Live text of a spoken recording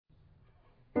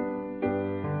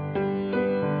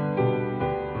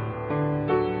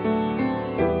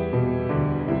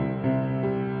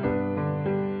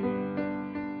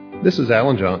This is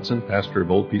Alan Johnson, pastor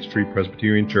of Old Peachtree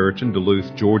Presbyterian Church in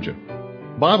Duluth, Georgia.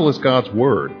 The Bible is God's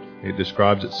Word. It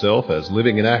describes itself as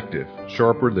living and active,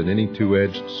 sharper than any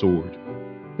two-edged sword.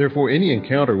 Therefore, any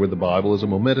encounter with the Bible is a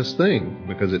momentous thing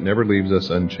because it never leaves us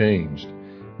unchanged.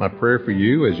 My prayer for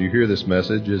you as you hear this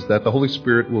message is that the Holy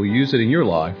Spirit will use it in your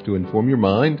life to inform your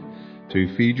mind,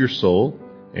 to feed your soul,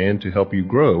 and to help you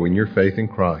grow in your faith in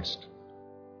Christ.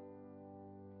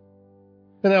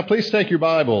 And now please take your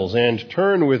Bibles and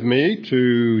turn with me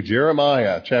to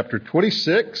Jeremiah chapter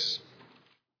 26,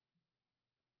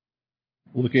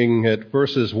 looking at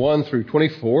verses 1 through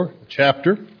 24, the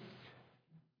chapter.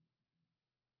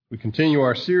 We continue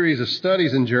our series of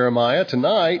studies in Jeremiah.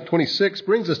 Tonight, 26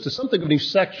 brings us to something of a new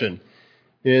section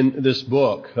in this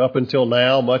book. Up until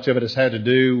now, much of it has had to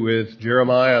do with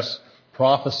Jeremiah's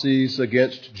prophecies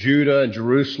against Judah and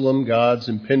Jerusalem, God's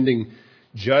impending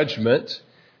judgment.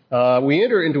 We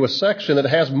enter into a section that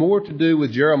has more to do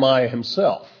with Jeremiah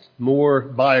himself, more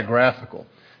biographical,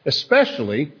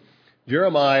 especially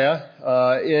Jeremiah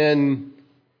in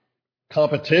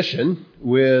competition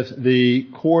with the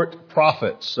court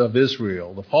prophets of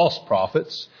Israel, the false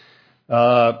prophets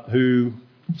who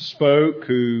spoke,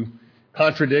 who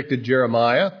contradicted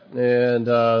Jeremiah, and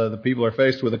the people are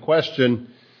faced with a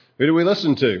question, who do we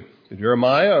listen to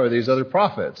Jeremiah or these other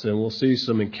prophets? And we'll see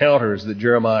some encounters that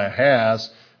Jeremiah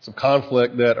has, some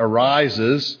conflict that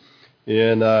arises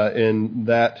in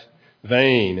that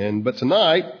vein. But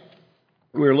tonight,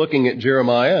 we're looking at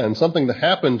Jeremiah and something that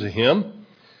happened to him.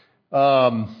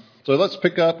 So let's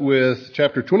pick up with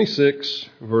chapter 26,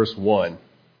 verse 1.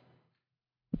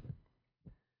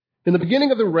 In the beginning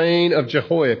of the reign of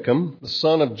Jehoiakim, the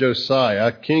son of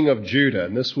Josiah, king of Judah,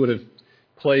 and this would have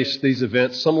placed these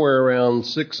events somewhere around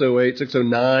 608,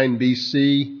 609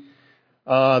 BC,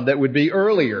 that would be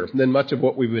earlier than much of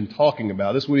what we've been talking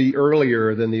about. This would be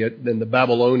earlier than the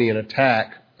Babylonian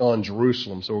attack on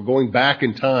Jerusalem. So we're going back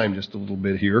in time just a little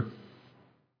bit here.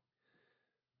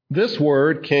 This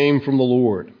word came from the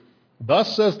Lord.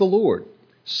 Thus says the Lord,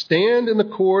 stand in the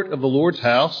court of the Lord's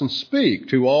house and speak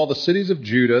to all the cities of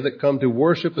Judah that come to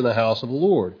worship in the house of the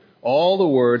Lord, all the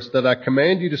words that I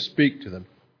command you to speak to them.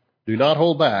 Do not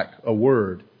hold back a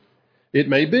word. It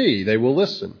may be they will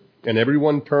listen, and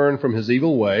everyone turn from his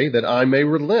evil way, that I may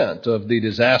relent of the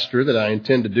disaster that I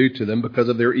intend to do to them because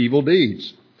of their evil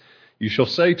deeds. You shall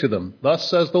say to them, thus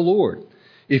says the Lord,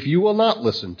 if you will not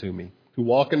listen to me, to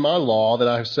walk in my law that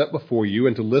I have set before you,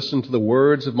 and to listen to the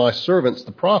words of my servants,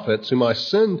 the prophets, whom I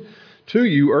send to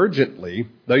you urgently,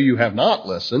 though you have not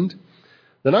listened,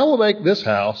 then I will make this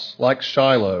house like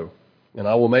Shiloh, and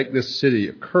I will make this city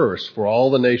a curse for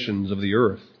all the nations of the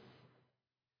earth.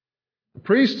 The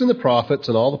priests and the prophets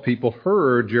and all the people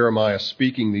heard Jeremiah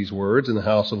speaking these words in the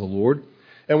house of the Lord.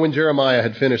 And when Jeremiah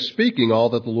had finished speaking all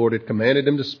that the Lord had commanded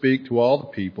him to speak to all the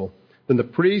people, then the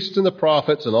priests and the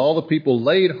prophets and all the people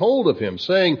laid hold of him,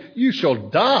 saying, you shall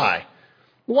die.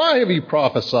 Why have you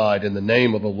prophesied in the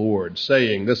name of the Lord,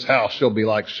 saying, this house shall be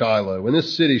like Shiloh, and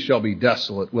this city shall be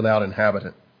desolate without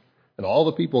inhabitant? And all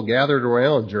the people gathered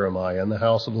around Jeremiah in the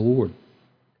house of the Lord.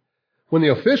 When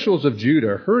the officials of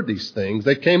Judah heard these things,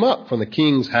 they came up from the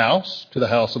king's house to the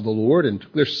house of the Lord and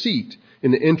took their seat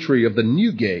in the entry of the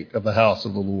new gate of the house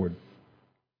of the Lord.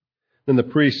 Then the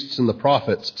priests and the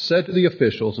prophets said to the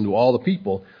officials and to all the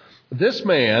people, this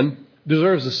man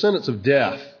deserves the sentence of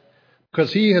death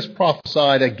because he has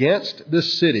prophesied against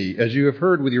this city, as you have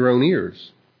heard with your own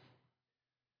ears.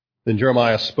 Then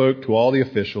Jeremiah spoke to all the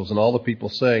officials and all the people,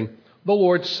 saying, the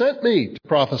Lord sent me to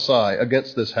prophesy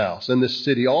against this house and this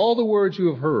city, all the words you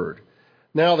have heard.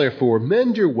 Now, therefore,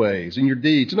 mend your ways and your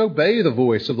deeds and obey the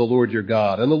voice of the Lord your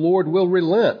God, and the Lord will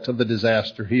relent of the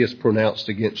disaster he has pronounced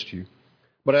against you.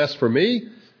 But as for me,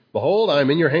 behold, I am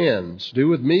in your hands. Do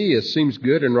with me as seems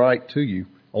good and right to you.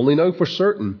 Only know for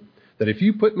certain that if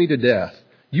you put me to death,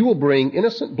 you will bring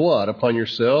innocent blood upon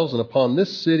yourselves and upon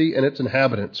this city and its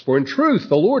inhabitants. For in truth,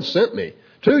 the Lord sent me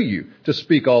to you to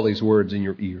speak all these words in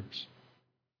your ears.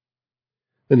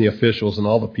 Then the officials and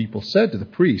all the people said to the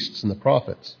priests and the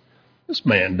prophets, this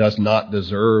man does not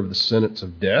deserve the sentence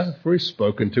of death, for he has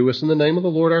spoken to us in the name of the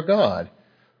Lord our God.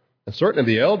 And certain of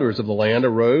the elders of the land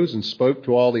arose and spoke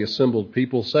to all the assembled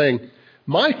people, saying,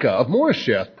 Micah of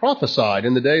Moresheth prophesied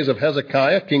in the days of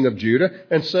Hezekiah, king of Judah,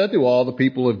 and said to all the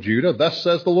people of Judah, thus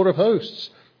says the Lord of hosts,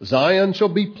 Zion shall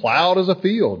be plowed as a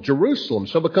field, Jerusalem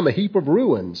shall become a heap of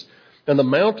ruins, and the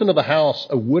mountain of the house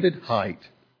a wooded height.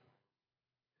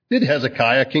 Did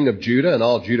Hezekiah, king of Judah, and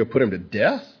all Judah put him to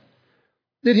death?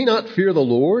 Did he not fear the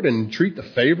Lord and entreat the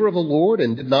favor of the Lord?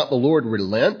 And did not the Lord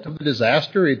relent of the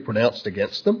disaster he had pronounced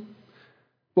against them?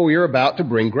 But we are about to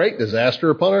bring great disaster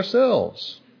upon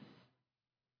ourselves.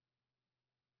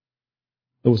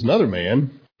 There was another man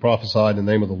who prophesied in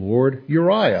the name of the Lord,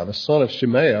 Uriah, the son of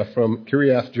Shemaiah from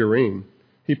Kiriath Jearim.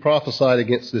 He prophesied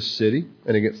against this city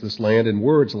and against this land in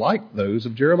words like those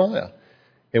of Jeremiah.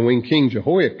 And when King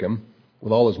Jehoiakim,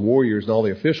 with all his warriors and all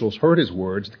the officials, heard his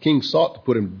words, the king sought to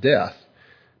put him to death.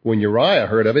 When Uriah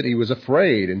heard of it, he was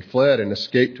afraid and fled and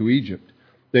escaped to Egypt.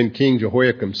 Then King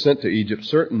Jehoiakim sent to Egypt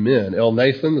certain men,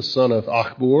 Elnathan the son of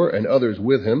Achbor and others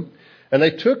with him, and they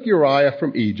took Uriah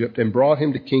from Egypt and brought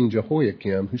him to King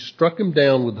Jehoiakim, who struck him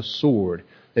down with the sword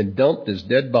and dumped his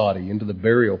dead body into the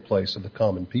burial place of the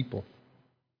common people.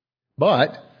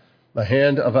 But the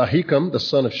hand of Ahikam the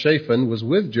son of Shaphan was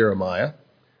with Jeremiah,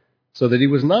 so that he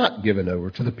was not given over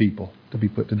to the people to be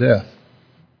put to death.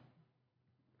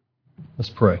 Let's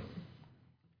pray.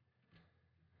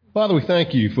 Father, we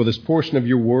thank you for this portion of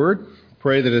your word.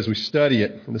 Pray that as we study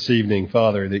it this evening,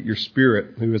 Father, that your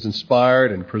Spirit, who has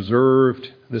inspired and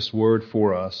preserved this word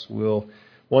for us, will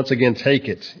once again take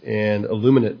it and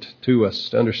illuminate it to us,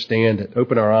 to understand it.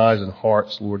 Open our eyes and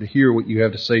hearts, Lord, to hear what you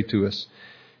have to say to us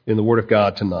in the Word of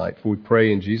God tonight. For we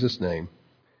pray in Jesus' name.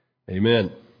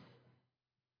 Amen.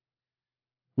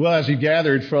 Well, as you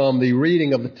gathered from the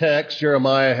reading of the text,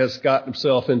 Jeremiah has gotten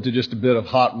himself into just a bit of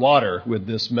hot water with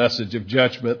this message of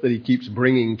judgment that he keeps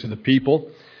bringing to the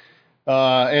people.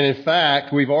 And in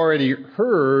fact, we've already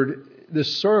heard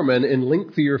this sermon in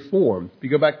lengthier form. If you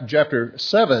go back to chapter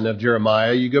 7 of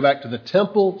Jeremiah, you go back to the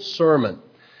temple sermon.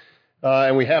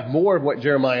 And we have more of what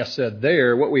Jeremiah said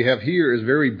there. What we have here is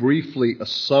very briefly a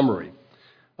summary.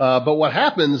 But what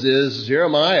happens is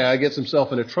Jeremiah gets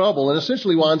himself into trouble and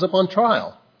essentially winds up on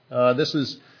trial. This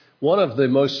is one of the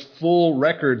most full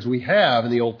records we have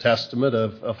in the Old Testament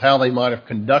of how they might have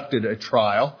conducted a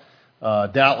trial.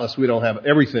 Doubtless we don't have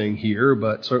everything here,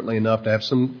 but certainly enough to have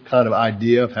some kind of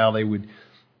idea of how they would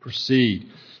proceed.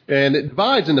 And it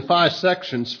divides into 5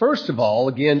 sections. First of all,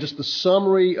 again, just the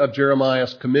summary of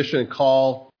Jeremiah's commission and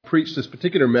call to preach this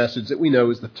particular message that we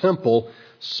know is the temple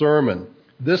sermon.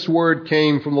 This word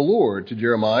came from the Lord to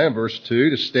Jeremiah, verse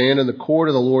 2, to stand in the court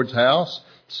of the Lord's house,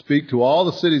 speak to all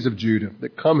the cities of Judah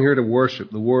that come here to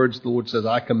worship. The words the Lord says,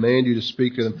 I command you to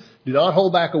speak to them. Do not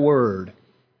hold back a word.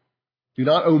 Do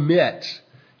not omit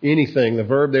anything. The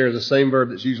verb there is the same verb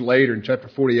that's used later in chapter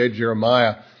 48 of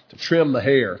Jeremiah, to trim the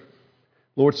hair.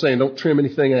 The Lord's saying, don't trim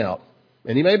anything out.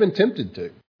 And he may have been tempted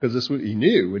to, because this he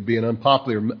knew would be an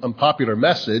unpopular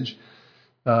message.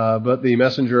 But the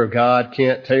messenger of God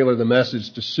can't tailor the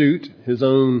message to suit his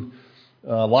own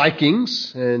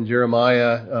likings, and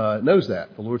Jeremiah knows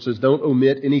that. The Lord says, don't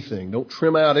omit anything. Don't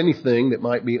trim out anything that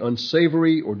might be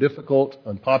unsavory or difficult,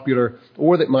 unpopular,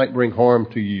 or that might bring harm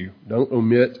to you. Don't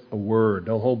omit a word.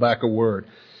 Don't hold back a word.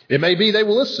 It may be they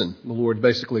will listen, the Lord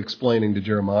basically explaining to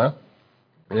Jeremiah.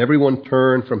 And everyone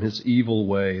turn from his evil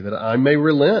way, that I may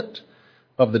relent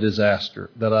of the disaster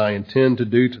that I intend to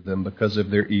do to them because of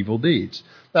their evil deeds.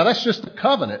 Now, that's just the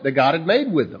covenant that God had made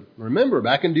with them. Remember,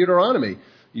 back in Deuteronomy,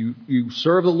 you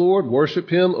serve the Lord, worship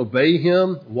Him, obey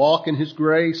Him, walk in His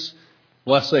grace,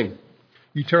 blessing.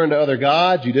 You turn to other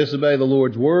gods, you disobey the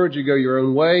Lord's words, you go your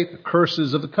own way, the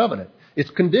curses of the covenant. It's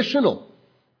conditional.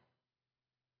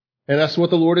 And that's what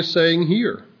the Lord is saying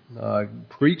here.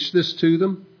 Preach this to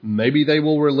them. Maybe they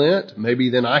will relent. Maybe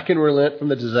then I can relent from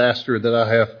the disaster that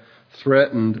I have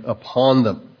threatened upon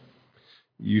them.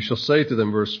 You shall say to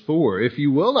them, verse 4, if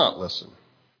you will not listen,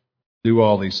 do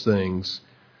all these things,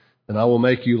 then I will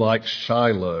make you like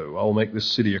Shiloh. I will make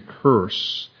this city a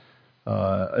curse.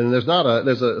 And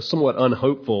there's a somewhat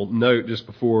unhopeful note just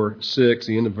before 6,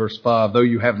 the end of verse 5, though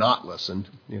you have not listened.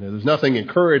 There's nothing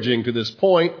encouraging to this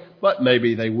point, but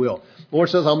maybe they will. The Lord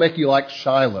says, I'll make you like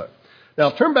Shiloh. Now,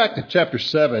 turn back to chapter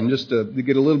 7 just to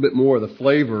get a little bit more of the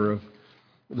flavor of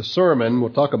the sermon.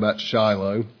 We'll talk about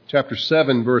Shiloh. Chapter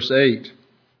 7, verse 8.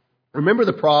 Remember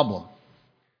the problem.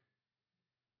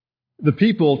 The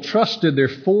people trusted their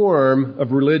form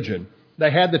of religion.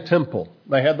 They had the temple.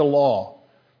 They had the law.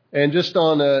 And just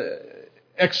on an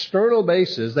external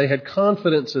basis, they had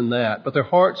confidence in that, but their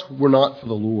hearts were not for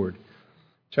the Lord.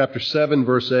 Chapter 7,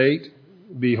 verse 8.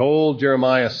 Behold,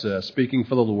 Jeremiah says, speaking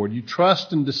for the Lord, you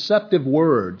trust in deceptive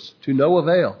words to no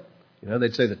avail.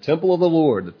 They'd say the temple of the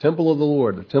Lord, the temple of the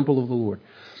Lord, the temple of the Lord.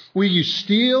 Will you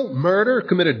steal, murder,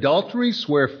 commit adultery,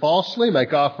 swear falsely,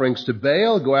 make offerings to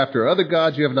Baal, go after other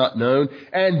gods you have not known,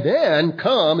 and then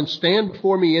come and stand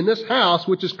before me in this house,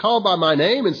 which is called by my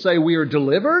name, and say, we are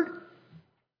delivered?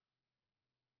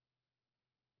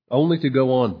 Only to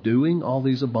go on doing all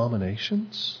these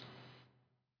abominations?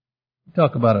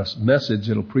 Talk about a message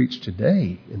that'll preach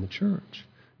today in the church.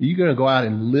 Are you going to go out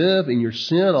and live in your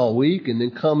sin all week and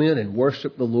then come in and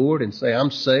worship the Lord and say,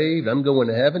 I'm saved, I'm going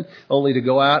to heaven, only to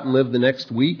go out and live the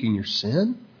next week in your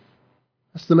sin?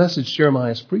 That's the message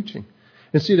Jeremiah is preaching.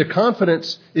 And see, their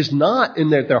confidence is not in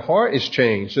that their heart is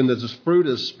changed and there's a fruit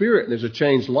of the Spirit and there's a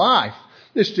changed life.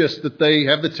 It's just that they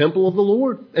have the temple of the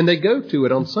Lord and they go to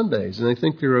it on Sundays and they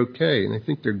think they're okay and they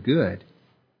think they're good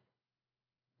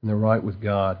and they're right with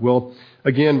God. Well,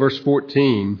 again, verse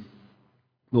 14,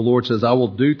 the Lord says, I will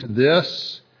do to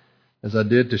this as I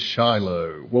did to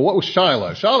Shiloh. Well, what was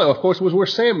Shiloh? Shiloh, of course, was where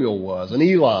Samuel was and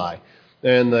Eli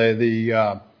and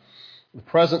the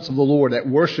presence of the Lord, that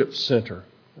worship center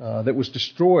that was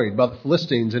destroyed by the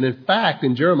Philistines. And in fact,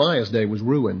 in Jeremiah's day was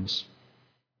ruins.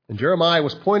 And Jeremiah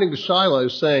was pointing to Shiloh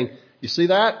saying, you see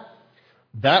that?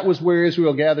 That was where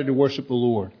Israel gathered to worship the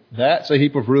Lord. That's a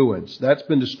heap of ruins. That's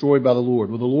been destroyed by the Lord.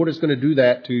 Well, the Lord is going to do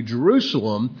that to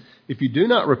Jerusalem if you do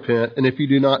not repent and if you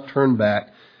do not turn back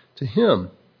to Him.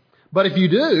 But if you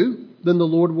do, then the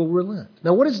Lord will relent.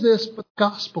 Now, what is this but the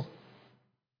gospel?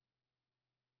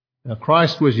 Now,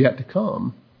 Christ was yet to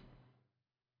come.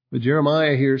 But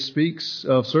Jeremiah here speaks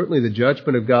of certainly the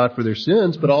judgment of God for their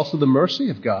sins, but also the mercy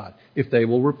of God if they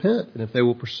will repent and if they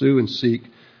will pursue and seek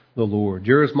the Lord.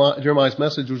 Jeremiah's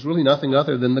message was really nothing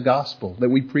other than the gospel that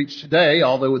we preach today,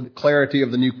 although with the clarity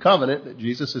of the new covenant that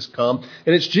Jesus has come,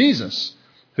 and it's Jesus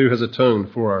who has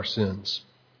atoned for our sins.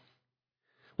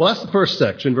 Well, that's the first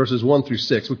section, verses 1 through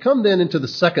 6. We come then into the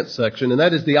second section, and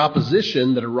that is the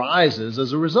opposition that arises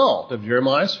as a result of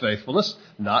Jeremiah's faithfulness,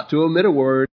 not to omit a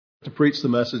word, to preach the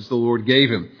message the Lord gave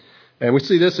him. And we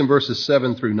see this in verses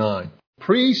 7 through 9.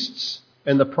 Priests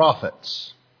and the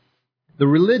prophets, the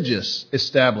religious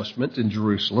establishment in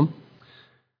Jerusalem,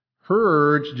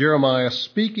 heard Jeremiah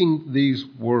speaking these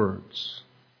words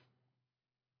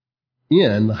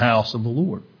in the house of the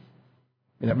Lord,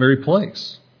 in that very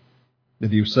place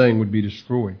that he was saying would be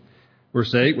destroyed.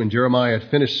 Verse 8, when Jeremiah had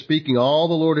finished speaking all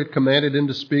the Lord had commanded him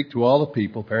to speak to all the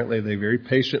people, apparently they very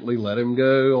patiently let him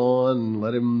go on and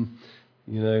let him,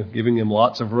 giving him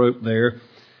lots of rope there.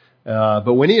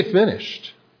 But when he had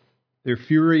finished, their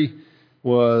fury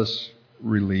was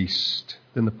released.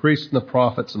 Then the priests and the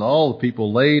prophets and all the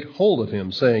people laid hold of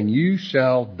him, saying, you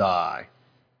shall die.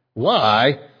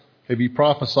 Why have you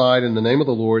prophesied in the name of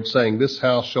the Lord, saying, this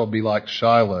house shall be like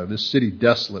Shiloh, this city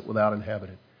desolate without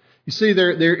inhabitant? You see,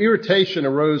 their irritation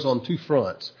arose on two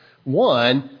fronts.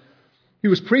 One, he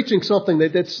was preaching something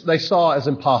that they saw as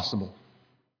impossible,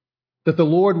 that the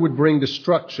Lord would bring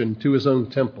destruction to his own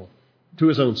temple, to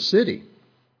his own city.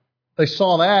 They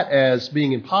saw that as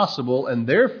being impossible, and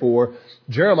therefore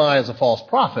Jeremiah is a false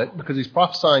prophet because he's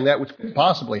prophesying that which could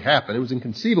possibly happen. It was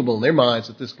inconceivable in their minds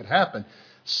that this could happen.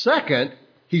 Second,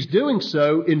 he's doing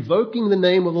so invoking the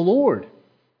name of the Lord.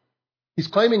 He's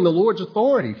claiming the Lord's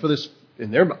authority for this,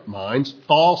 in their minds,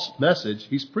 false message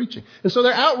he's preaching. And so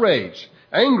they're outraged,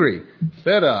 angry,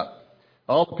 fed up.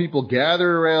 All the people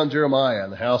gather around Jeremiah in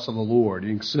the house of the Lord.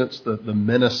 You can sense the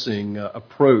menacing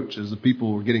approach as the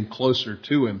people were getting closer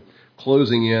to him,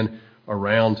 closing in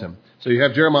around him. So you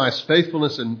have Jeremiah's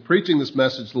faithfulness in preaching this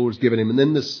message the Lord's given him, and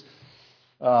then this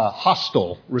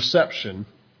hostile reception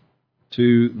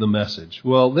to the message.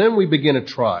 Well, then we begin a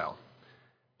trial.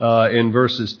 In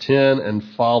verses 10 and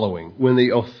following. When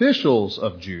the officials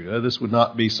of Judah, this would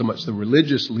not be so much the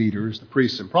religious leaders, the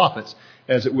priests and prophets,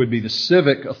 as it would be the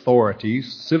civic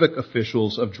authorities, civic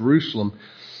officials of Jerusalem,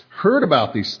 heard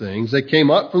about these things. They came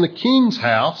up from the king's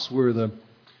house, where the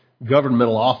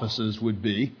governmental offices would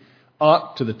be,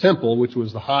 up to the temple, which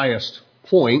was the highest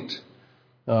point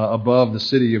above the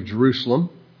city of Jerusalem,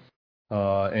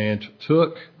 and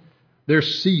took their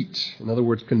seat, in other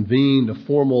words, convened a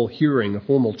formal hearing, a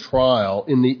formal trial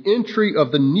in the entry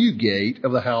of the new gate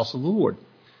of the house of the Lord.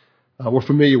 We're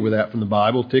familiar with that from the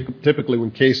Bible. Typically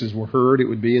when cases were heard, it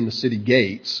would be in the city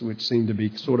gates, which seemed to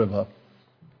be sort of a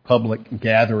public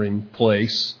gathering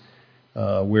place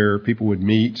where people would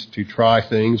meet to try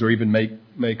things or even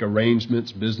make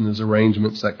arrangements, business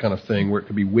arrangements, that kind of thing, where it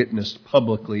could be witnessed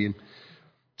publicly and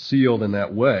sealed in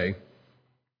that way.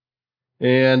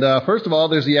 And first of all,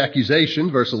 there's the accusation,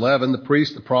 verse 11. The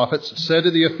priests, the prophets, said to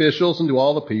the officials and to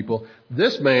all the people,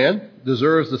 this man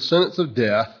deserves the sentence of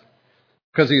death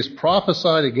because he has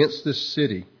prophesied against this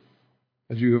city,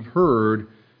 as you have heard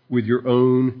with your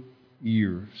own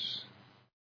ears.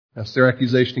 That's their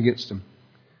accusation against him.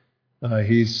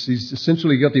 He's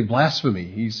essentially guilty of blasphemy.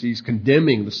 He's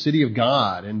condemning the city of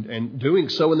God and doing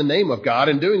so in the name of God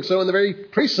and doing so in the very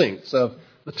precincts of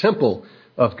the temple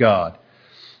of God.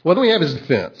 Well, then we have his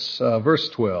defense. Verse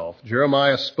 12.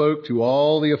 Jeremiah spoke to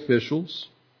all the officials,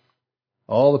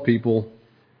 all the people.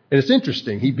 And it's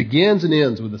interesting. He begins and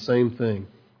ends with the same thing.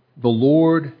 The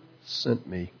Lord sent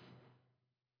me.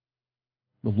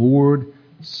 The Lord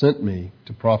sent me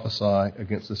to prophesy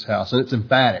against this house. And it's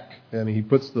emphatic. I mean, he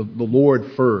puts the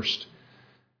Lord first.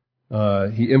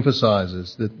 He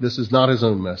emphasizes that this is not his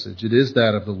own message. It is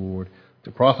that of the Lord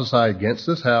to prophesy against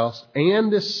this house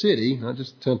and this city, not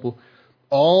just the temple,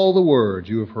 all the words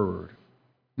you have heard.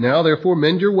 Now, therefore,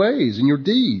 mend your ways and your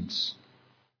deeds.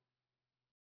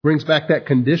 Brings back that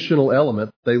conditional element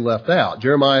they left out.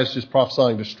 Jeremiah is just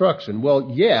prophesying destruction.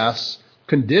 Well, yes,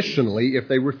 conditionally if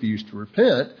they refuse to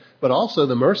repent, but also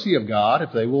the mercy of God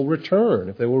if they will return,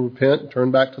 if they will repent and turn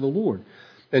back to the Lord.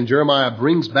 And Jeremiah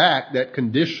brings back that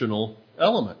conditional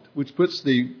element, which puts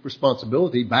the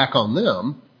responsibility back on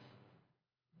them.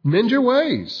 Mend your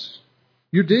ways,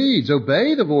 your deeds,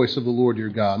 obey the voice of the Lord your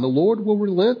God, and the Lord will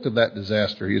relent of that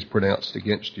disaster he has pronounced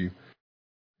against you.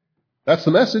 That's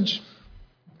the message.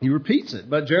 He repeats it.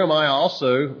 But Jeremiah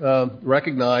also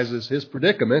recognizes his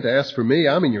predicament. As for me,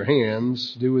 I'm in your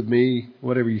hands. Do with me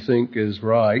whatever you think is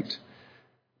right.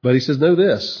 But he says, know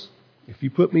this. If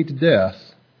you put me to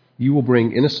death, you will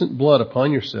bring innocent blood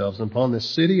upon yourselves and upon this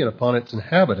city and upon its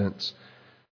inhabitants.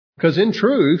 Because in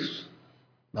truth,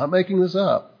 not making this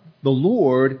up, the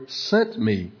Lord sent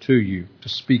me to you to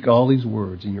speak all these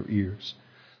words in your ears.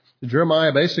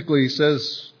 Jeremiah basically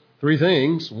says three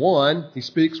things. One, he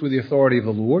speaks with the authority of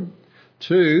the Lord.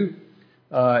 Two,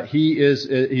 he is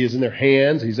in their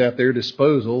hands. He's at their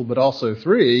disposal. But also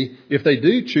three, if they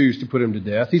do choose to put him to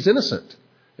death, he's innocent.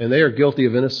 And they are guilty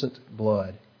of innocent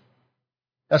blood.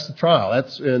 That's the trial.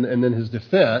 And then his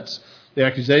defense, the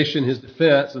accusation, his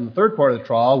defense, and the third part of the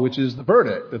trial, which is the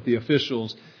verdict that the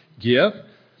officials give.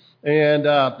 And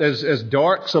as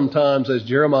dark sometimes as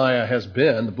Jeremiah has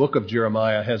been, the book of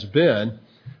Jeremiah has been,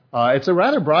 it's a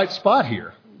rather bright spot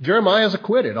here. Jeremiah is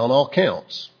acquitted on all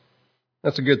counts.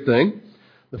 That's a good thing.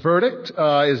 The verdict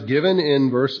is given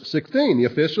in verse 16. The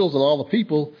officials and all the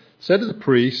people said to the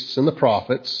priests and the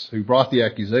prophets who brought the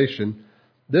accusation,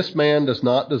 this man does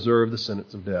not deserve the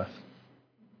sentence of death.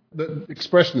 The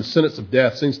expression the sentence of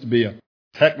death seems to be a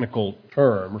technical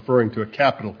term referring to a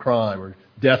capital crime or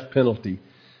death penalty.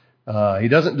 He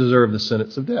doesn't deserve the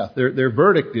sentence of death. Their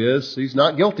verdict is he's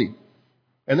not guilty.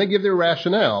 And they give their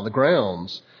rationale, the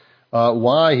grounds,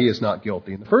 why he is not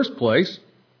guilty. In the first place,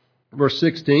 verse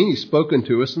 16, he's spoken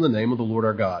to us in the name of the Lord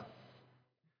our God.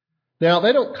 Now,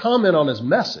 they don't comment on his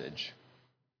message.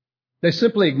 They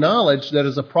simply acknowledge that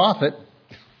as a prophet,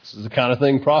 this is the kind of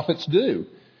thing prophets do.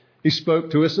 He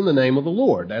spoke to us in the name of the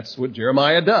Lord. That's what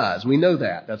Jeremiah does. We know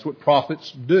that. That's what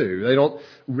prophets do. They don't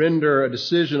render a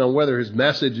decision on whether his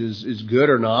message is good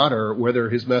or not, or whether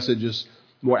his message is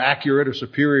more accurate or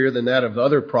superior than that of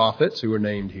other prophets who are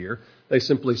named here. They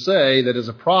simply say that as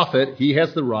a prophet, he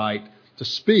has the right to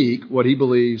speak what he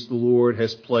believes the Lord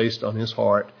has placed on his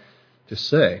heart to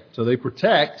say. So they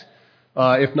protect,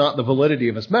 if not the validity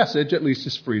of his message, at least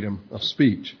his freedom of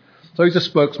speech. So he's a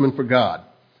spokesman for God.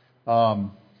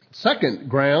 Second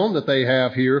ground that they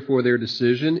have here for their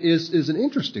decision is an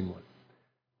interesting one.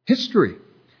 History.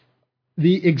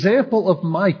 The example of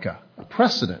Micah, a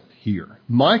precedent here.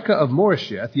 Micah of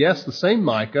Moresheth, yes, the same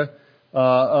Micah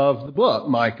of the book,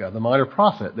 Micah, the minor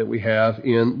prophet that we have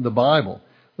in the Bible.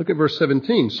 Look at verse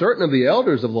 17. Certain of the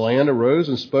elders of the land arose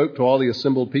and spoke to all the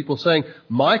assembled people, saying,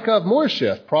 Micah of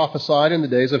Moresheth prophesied in the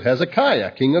days of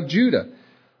Hezekiah, king of Judah.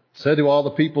 Said to all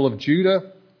the people of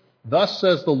Judah, thus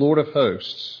says the Lord of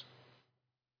hosts,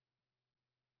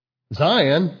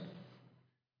 Zion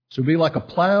shall be like a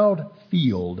plowed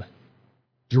field.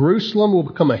 Jerusalem will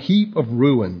become a heap of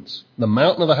ruins. The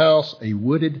mountain of the house, a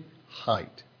wooded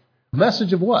height. A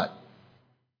message of what?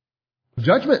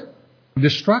 Judgment.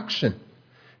 Destruction.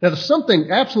 Now, there's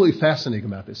something absolutely fascinating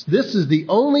about this. This is the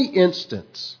only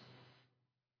instance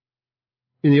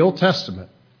in the Old Testament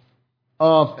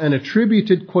of an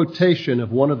attributed quotation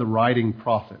of one of the writing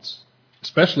prophets,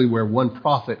 especially where one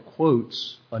prophet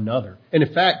quotes another. And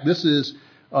in fact, this is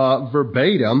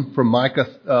verbatim from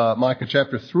Micah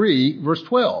chapter 3, verse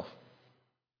 12.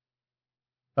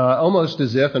 Almost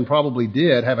as if, and probably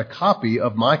did, have a copy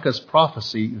of Micah's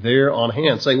prophecy there on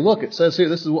hand, saying, look, it says here,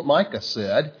 this is what Micah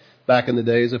said back in the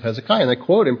days of Hezekiah. And they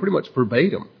quote him pretty much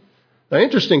verbatim. Now,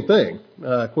 interesting thing,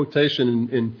 quotation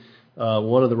in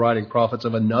one of the writing prophets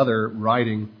of another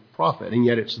writing prophet, and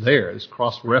yet it's there, it's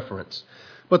cross-reference.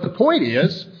 But the point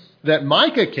is that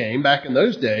Micah came back in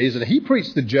those days, and he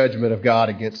preached the judgment of God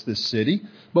against this city.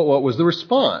 But what was the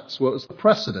response? What was the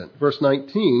precedent? Verse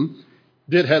 19,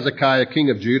 did Hezekiah, king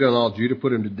of Judah, and all Judah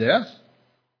put him to death?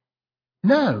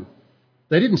 No.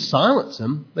 They didn't silence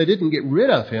him. They didn't get rid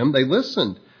of him. They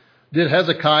listened Did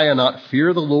Hezekiah not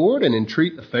fear the Lord and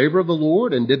entreat the favor of the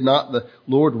Lord? And did not the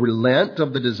Lord relent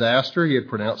of the disaster he had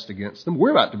pronounced against them?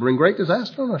 We're about to bring great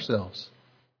disaster on ourselves.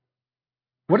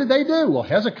 What did they do? Well,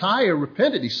 Hezekiah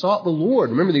repented. He sought the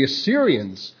Lord. Remember the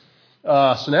Assyrians,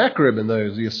 Sennacherib and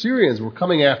the Assyrians were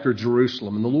coming after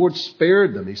Jerusalem, and the Lord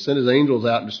spared them. He sent his angels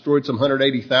out and destroyed some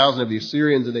 180,000 of the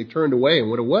Assyrians, and they turned away and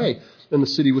went away. And the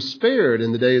city was spared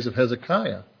in the days of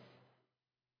Hezekiah.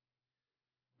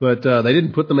 But they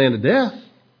didn't put the man to death.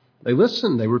 They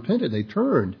listened, they repented, they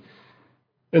turned.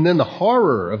 And then the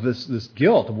horror of this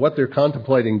guilt of what they're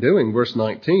contemplating doing, verse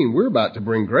 19, we're about to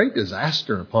bring great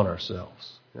disaster upon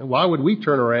ourselves. Why would we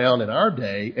turn around in our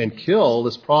day and kill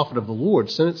this prophet of the Lord,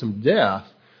 sentence him to death,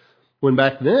 when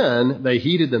back then they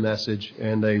heeded the message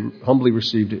and they humbly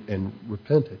received it and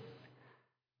repented?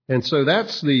 And so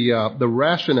that's the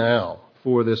rationale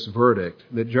for this verdict,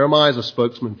 that Jeremiah is a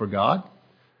spokesman for God,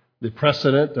 the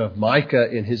precedent of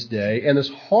Micah in his day, and this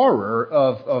horror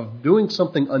of doing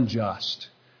something unjust,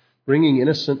 bringing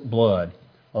innocent blood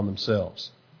on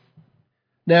themselves.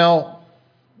 Now,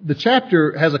 the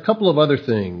chapter has a couple of other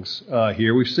things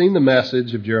here. We've seen the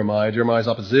message of Jeremiah, Jeremiah's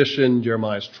opposition,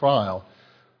 Jeremiah's trial.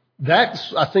 That,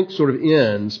 I think, sort of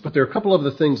ends, but there are a couple of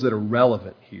other things that are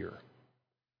relevant here.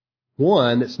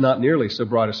 One that's not nearly so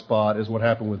bright a spot as what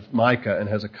happened with Micah and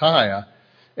Hezekiah,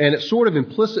 and it sort of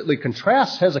implicitly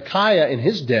contrasts Hezekiah in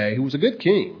his day, who was a good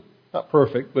king, not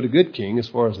perfect, but a good king as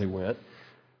far as they went,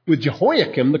 with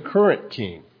Jehoiakim, the current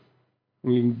king.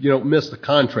 You don't miss the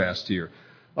contrast here.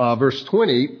 Verse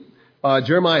 20,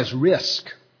 Jeremiah's risk.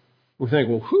 We think,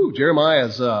 well,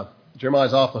 Jeremiah's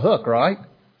off the hook, right?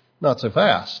 Not so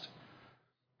fast.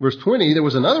 Verse 20, there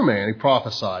was another man who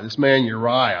prophesied, this man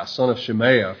Uriah, son of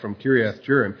Shemaiah from Kiriath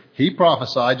Jearim. He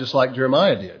prophesied just like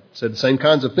Jeremiah did. Said the same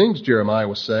kinds of things Jeremiah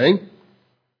was saying.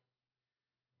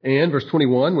 And verse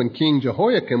 21, when King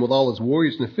Jehoiakim with all his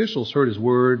warriors and officials heard his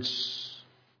words,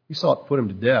 he sought to put him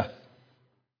to death.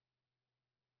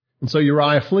 And so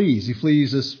Uriah flees. He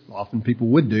flees, as often people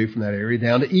would do, from that area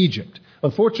down to Egypt.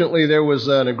 Unfortunately, there was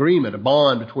an agreement, a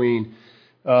bond between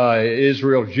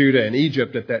Israel, Judah, and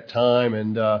Egypt at that time,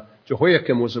 and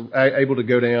Jehoiakim was able to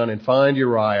go down and find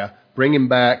Uriah, bring him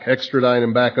back, extradite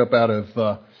him back up out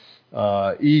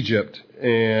of Egypt,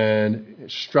 and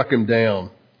struck him down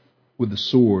with the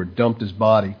sword, dumped his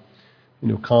body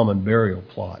into a common burial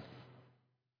plot.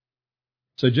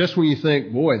 So just when you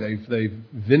think, boy, they've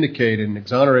vindicated and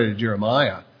exonerated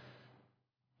Jeremiah,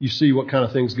 you see what kind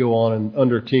of things go on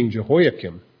under King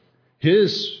Jehoiakim.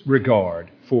 His regard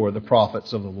for the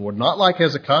prophets of the Lord, not like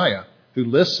Hezekiah, who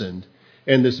listened,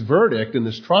 and this verdict and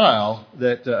this trial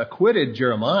that acquitted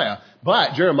Jeremiah.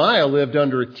 But Jeremiah lived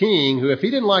under a king who, if he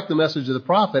didn't like the message of the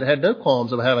prophet, had no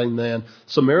qualms of having man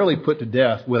summarily put to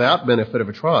death without benefit of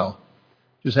a trial.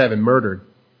 Just have him murdered.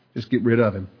 Just get rid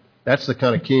of him. That's the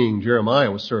kind of king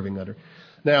Jeremiah was serving under.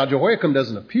 Now, Jehoiakim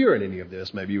doesn't appear in any of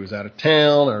this. Maybe he was out of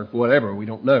town or whatever. We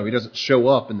don't know. He doesn't show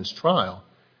up in this trial.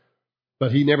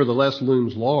 But he nevertheless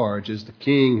looms large as the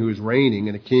king who is reigning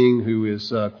and a king who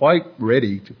is quite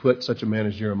ready to put such a man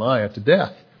as Jeremiah to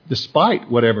death, despite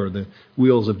whatever the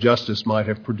wheels of justice might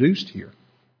have produced here.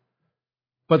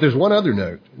 But there's one other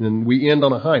note, and we end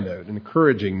on a high note, an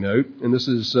encouraging note, and this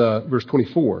is verse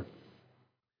 24.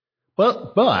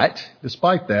 But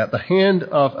despite that, the hand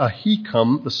of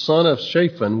Ahikam, the son of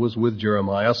Shaphan, was with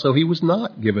Jeremiah, so he was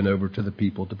not given over to the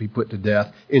people to be put to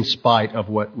death in spite of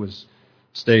what was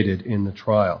stated in the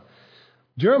trial.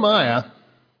 Jeremiah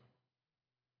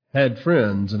had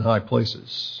friends in high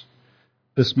places.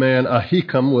 This man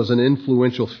Ahikam was an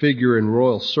influential figure in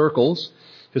royal circles.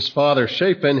 His father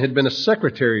Shaphan had been a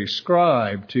secretary,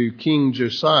 scribe to King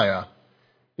Josiah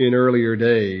in earlier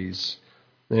days.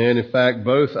 And in fact,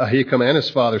 both Ahikam and his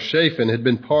father Shaphan had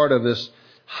been part of this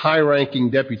high-ranking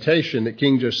deputation that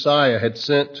King Josiah had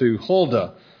sent to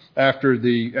Huldah after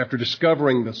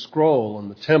discovering the scroll in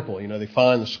the temple. You know, they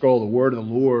find the scroll, the word of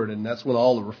the Lord, and that's when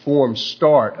all the reforms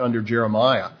start under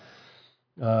Jeremiah.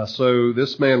 So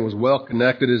this man was well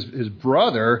connected. His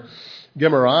brother,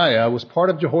 Gemariah, was part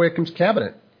of Jehoiakim's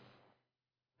cabinet.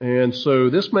 And so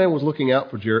this man was looking out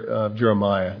for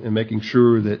Jeremiah and making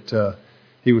sure that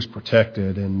he was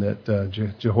protected and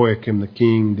that Jehoiakim the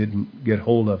king didn't get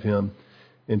hold of him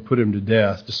and put him to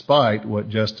death, despite what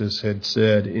justice had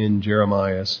said in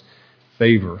Jeremiah's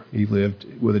favor. He lived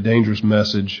with a dangerous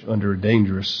message under a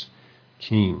dangerous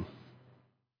king.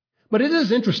 But it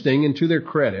is interesting, and to their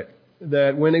credit,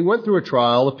 that when they went through a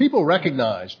trial, the people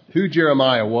recognized who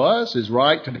Jeremiah was, his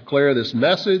right to declare this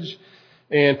message,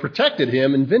 and protected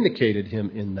him and vindicated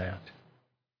him in that.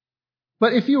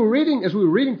 But as we were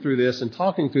reading through this and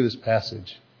talking through this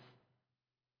passage,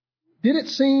 Did it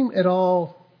seem at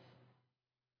all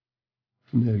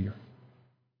familiar?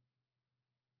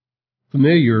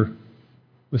 Familiar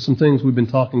with some things we've been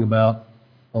talking about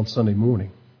on Sunday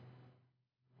morning,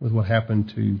 with what happened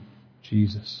to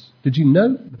Jesus. Did you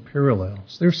note the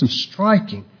parallels? There's some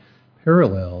striking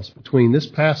parallels between this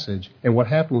passage and what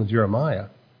happened with Jeremiah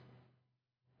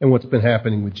and what's been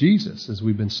happening with Jesus as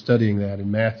we've been studying that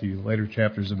in Matthew, the later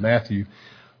chapters of Matthew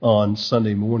on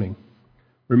Sunday morning.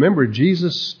 Remember,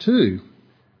 Jesus too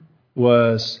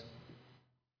was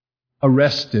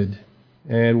arrested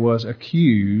and was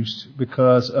accused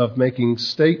because of making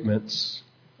statements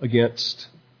against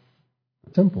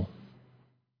the temple.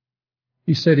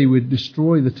 He said he would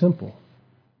destroy the temple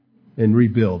and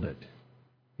rebuild it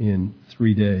in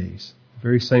 3 days. The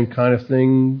very same kind of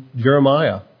thing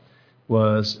Jeremiah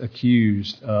was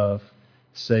accused of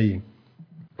saying.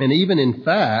 And even in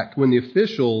fact, when the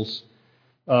officials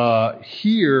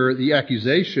hear the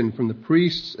accusation from the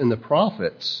priests and the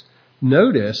prophets,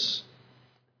 notice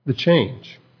the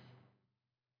change.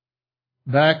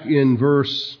 Back in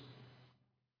verse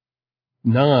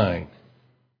 9,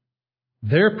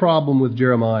 their problem with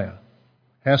Jeremiah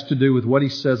has to do with what he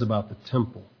says about the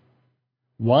temple.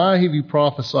 Why have you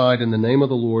prophesied in the name of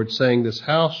the Lord, saying, this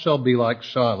house shall be like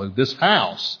Shiloh, this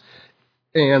house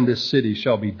and this city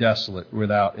shall be desolate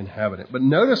without inhabitant? But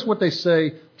notice what they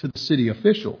say to the city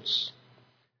officials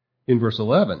in verse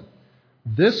 11.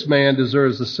 This man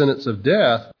deserves the sentence of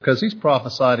death because he's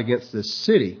prophesied against this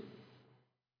city.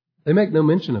 They make no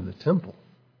mention of the temple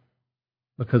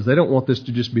because they don't want this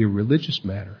to just be a religious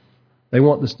matter. They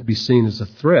want this to be seen as a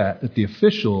threat that the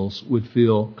officials would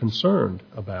feel concerned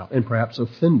about and perhaps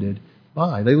offended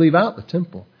by. They leave out the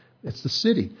temple. It's the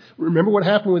city. Remember what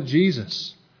happened with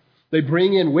Jesus. They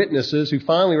bring in witnesses who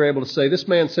finally were able to say, this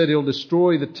man said he'll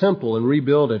destroy the temple and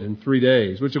rebuild it in 3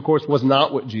 days, which of course was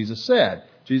not what Jesus said.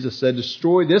 Jesus said,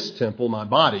 destroy this temple, my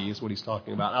body is what he's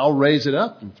talking about. I'll raise it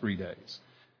up in 3 days.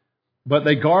 But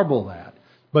they garble that.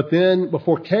 But then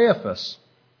before Caiaphas,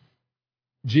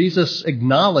 Jesus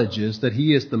acknowledges that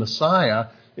he is the Messiah,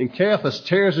 and Caiaphas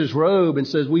tears his robe and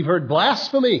says, we've heard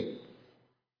blasphemy.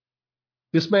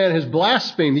 This man has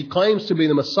blasphemed. He claims to be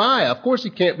the Messiah. Of course he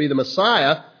can't be the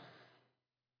Messiah.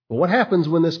 But what happens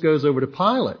when this goes over to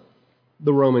Pilate,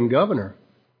 the Roman governor,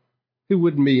 who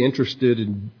wouldn't be interested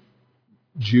in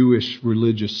Jewish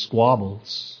religious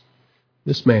squabbles?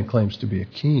 This man claims to be a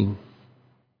king.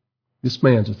 This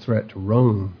man's a threat to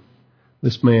Rome.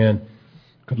 This man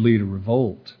could lead a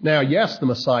revolt. Now, yes, the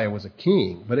Messiah was a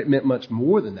king, but it meant much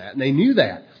more than that. And they knew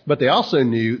that. But they also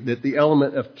knew that the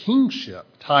element of kingship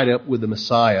tied up with the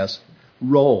Messiah's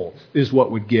role is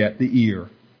what would get the ear,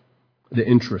 the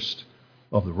interest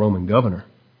of the Roman governor.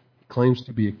 He claims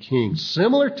to be a king.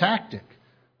 Similar tactic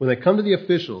when they come to the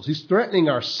officials. He's threatening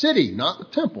our city, not the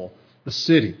temple, the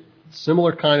city.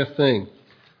 Similar kind of thing.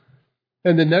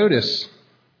 And then notice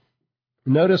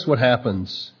what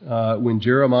happens when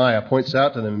Jeremiah points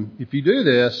out to them, if you do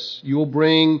this, you will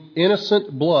bring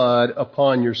innocent blood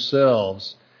upon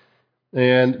yourselves.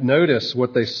 And notice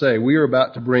what they say. We are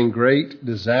about to bring great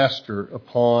disaster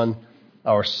upon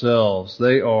ourselves.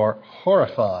 They are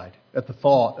horrified at the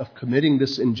thought of committing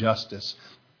this injustice.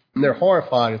 And they're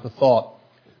horrified at the thought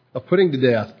of putting to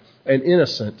death an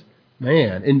innocent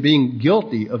man and being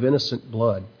guilty of innocent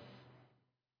blood.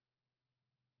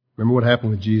 Remember what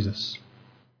happened with Jesus.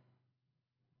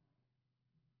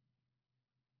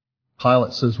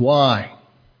 Pilate says, why?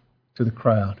 To the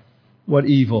crowd. What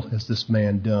evil has this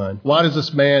man done? Why does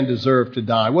this man deserve to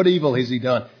die? What evil has he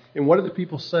done? And what do the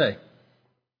people say?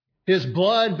 His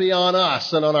blood be on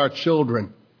us and on our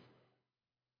children.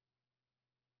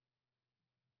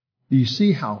 Do you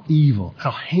see how evil,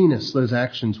 how heinous those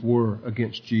actions were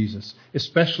against Jesus?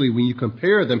 Especially when you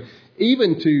compare them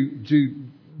even to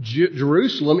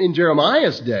Jerusalem in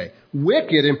Jeremiah's day.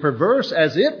 Wicked and perverse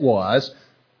as it was,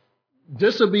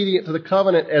 disobedient to the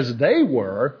covenant as they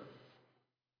were,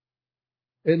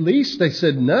 at least they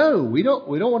said, no, we don't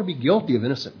want to be guilty of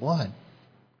innocent blood.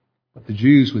 But the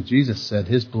Jews with Jesus said,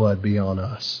 his blood be on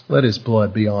us. Let his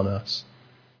blood be on us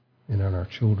and on our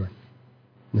children.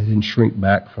 And they didn't shrink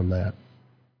back from that.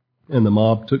 And the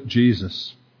mob took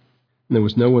Jesus. And there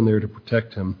was no one there to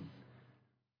protect him.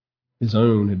 His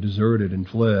own had deserted and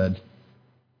fled.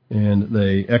 And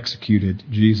they executed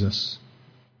Jesus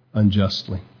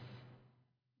unjustly.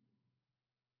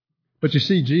 But you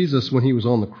see, Jesus, when he was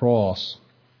on the cross,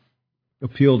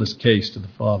 appealed his case to the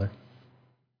Father.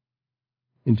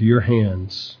 Into your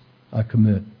hands I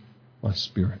commit my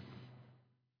spirit.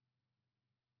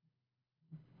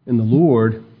 And the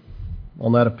Lord,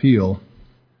 on that appeal,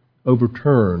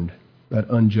 overturned that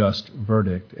unjust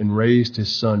verdict and raised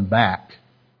his Son back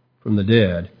from the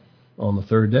dead on the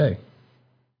third day.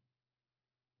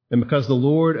 And because the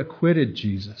Lord acquitted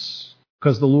Jesus,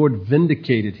 because the Lord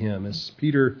vindicated him, as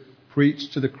Peter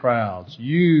preached to the crowds,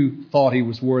 you thought he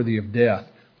was worthy of death,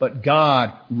 but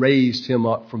God raised him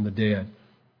up from the dead.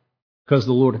 Because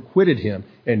the Lord acquitted him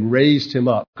and raised him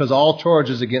up, because all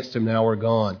charges against him now are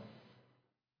gone.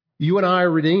 You and I are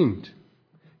redeemed.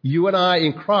 You and I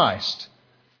in Christ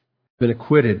have been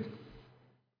acquitted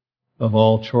of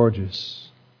all charges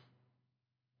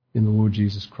in the Lord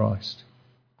Jesus Christ.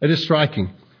 It is striking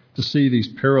to see these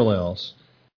parallels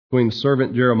between the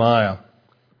servant Jeremiah,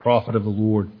 the prophet of the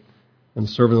Lord, and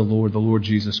the servant of the Lord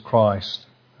Jesus Christ,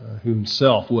 who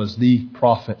himself was the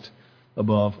prophet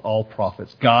above all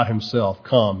prophets. God himself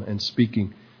come and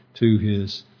speaking to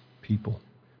his people.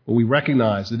 But we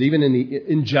recognize that even in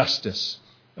the injustice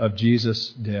of Jesus'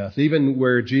 death, even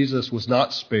where Jesus was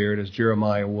not spared as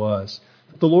Jeremiah was,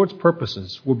 the Lord's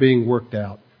purposes were being worked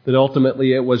out, that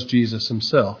ultimately it was Jesus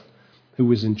himself who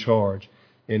was in charge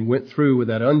and went through with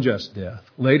that unjust death,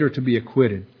 later to be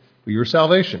acquitted for your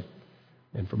salvation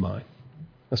and for mine.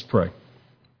 Let's pray.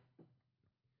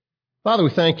 Father, we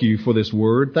thank you for this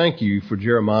word. Thank you for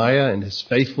Jeremiah and his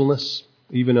faithfulness,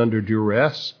 even under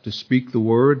duress, to speak the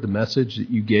word, the message that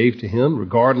you gave to him,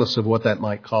 regardless of what that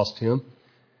might cost him.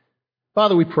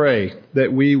 Father, we pray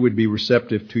that we would be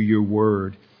receptive to your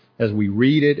word as we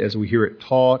read it, as we hear it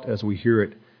taught, as we hear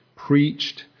it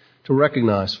preached, to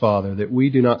recognize, Father, that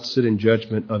we do not sit in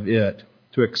judgment of it,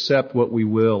 to accept what we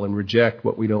will and reject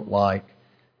what we don't like,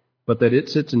 but that it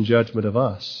sits in judgment of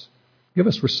us. Give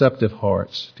us receptive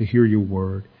hearts to hear your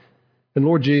word. And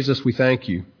Lord Jesus, we thank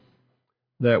you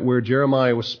that where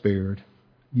Jeremiah was spared,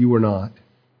 you were not.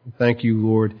 Thank you,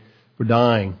 Lord, for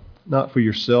dying, not for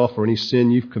yourself or any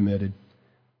sin you've committed,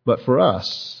 but for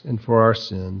us and for our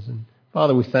sins. And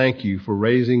Father, we thank you for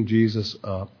raising Jesus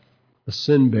up, the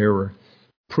sin bearer,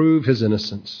 to prove his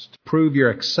innocence, to prove your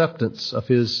acceptance of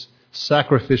his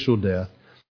sacrificial death.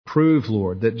 Prove,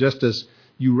 Lord, that just as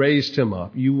you raised him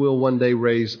up, you will one day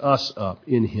raise us up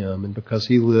in him. And because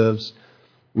he lives,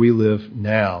 we live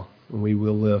now, and we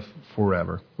will live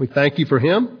forever. We thank you for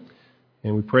him,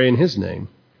 and we pray in his name.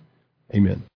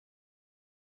 Amen.